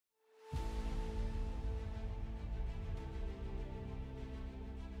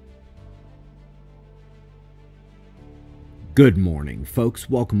Good morning, folks.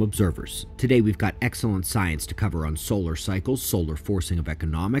 Welcome, observers. Today we've got excellent science to cover on solar cycles, solar forcing of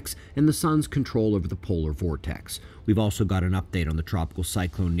economics, and the sun's control over the polar vortex. We've also got an update on the tropical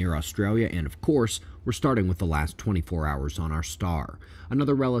cyclone near Australia, and of course, we're starting with the last 24 hours on our star.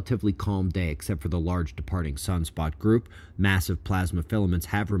 Another relatively calm day except for the large departing sunspot group. Massive plasma filaments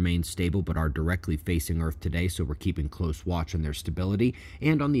have remained stable but are directly facing Earth today, so we're keeping close watch on their stability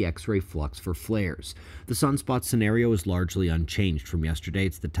and on the X-ray flux for flares. The sunspot scenario is largely unchanged from yesterday.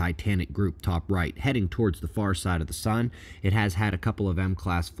 It's the Titanic group top right, heading towards the far side of the sun. It has had a couple of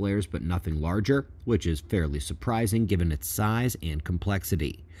M-class flares, but nothing larger, which is fairly surprising given its size and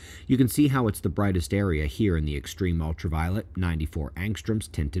complexity. You can see how it's the brightest area here in the extreme ultraviolet, 94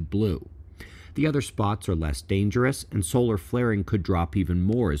 angstroms tinted blue. The other spots are less dangerous, and solar flaring could drop even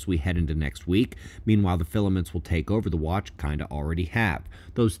more as we head into next week. Meanwhile, the filaments will take over the watch, kinda already have.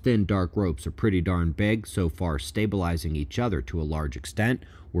 Those thin, dark ropes are pretty darn big, so far stabilizing each other to a large extent.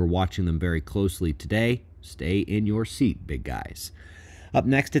 We're watching them very closely today. Stay in your seat, big guys. Up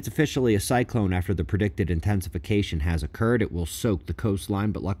next, it's officially a cyclone after the predicted intensification has occurred. It will soak the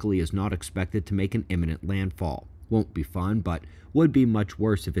coastline, but luckily is not expected to make an imminent landfall. Won't be fun, but would be much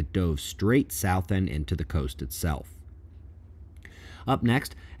worse if it dove straight south and into the coast itself. Up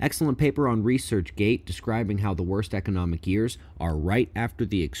next, excellent paper on ResearchGate describing how the worst economic years are right after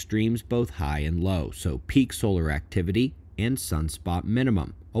the extremes, both high and low, so peak solar activity and sunspot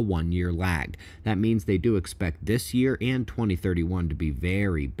minimum, a one-year lag. That means they do expect this year and 2031 to be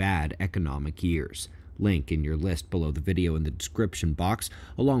very bad economic years. Link in your list below the video in the description box.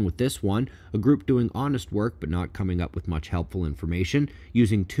 Along with this one, a group doing honest work but not coming up with much helpful information,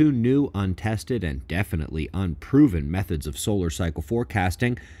 using two new, untested, and definitely unproven methods of solar cycle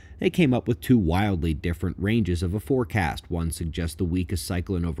forecasting. They came up with two wildly different ranges of a forecast. One suggests the weakest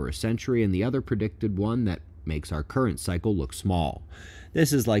cycle in over a century, and the other predicted one that makes our current cycle look small.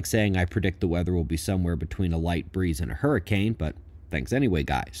 This is like saying I predict the weather will be somewhere between a light breeze and a hurricane, but thanks anyway,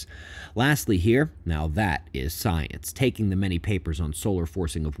 guys. Lastly here, now that is science, taking the many papers on solar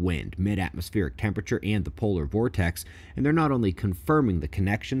forcing of wind, mid-atmospheric temperature, and the polar vortex, and they're not only confirming the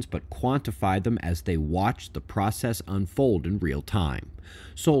connections, but quantify them as they watch the process unfold in real time.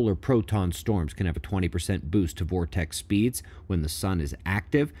 Solar proton storms can have a 20% boost to vortex speeds. When the sun is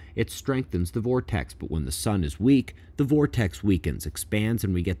active, it strengthens the vortex, but when the sun is weak, the vortex weakens, expands,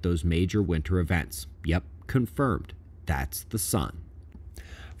 and we get those major winter events. Yep, confirmed. That's the sun.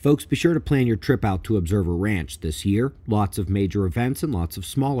 Folks, be sure to plan your trip out to Observer Ranch this year. Lots of major events and lots of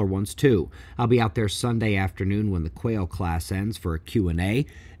smaller ones too. I'll be out there Sunday afternoon when the quail class ends for a Q&A.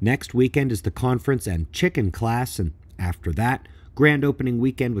 Next weekend is the conference and chicken class, and after that, grand opening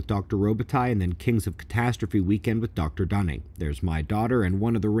weekend with Dr. Robitaille, and then Kings of Catastrophe weekend with Dr. Dunning. There's my daughter and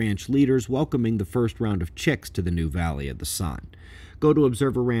one of the ranch leaders welcoming the first round of chicks to the new Valley of the Sun. Go to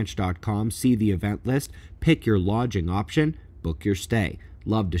observerranch.com, see the event list, pick your lodging option, book your stay.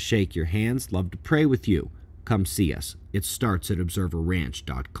 Love to shake your hands, love to pray with you. Come see us. It starts at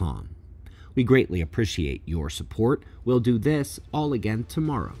observerranch.com. We greatly appreciate your support. We'll do this all again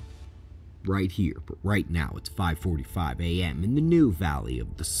tomorrow, right here. But right now, it's 5:45 a.m. in the new Valley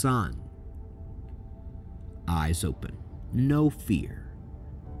of the Sun. Eyes open, no fear.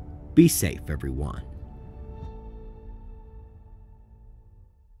 Be safe, everyone.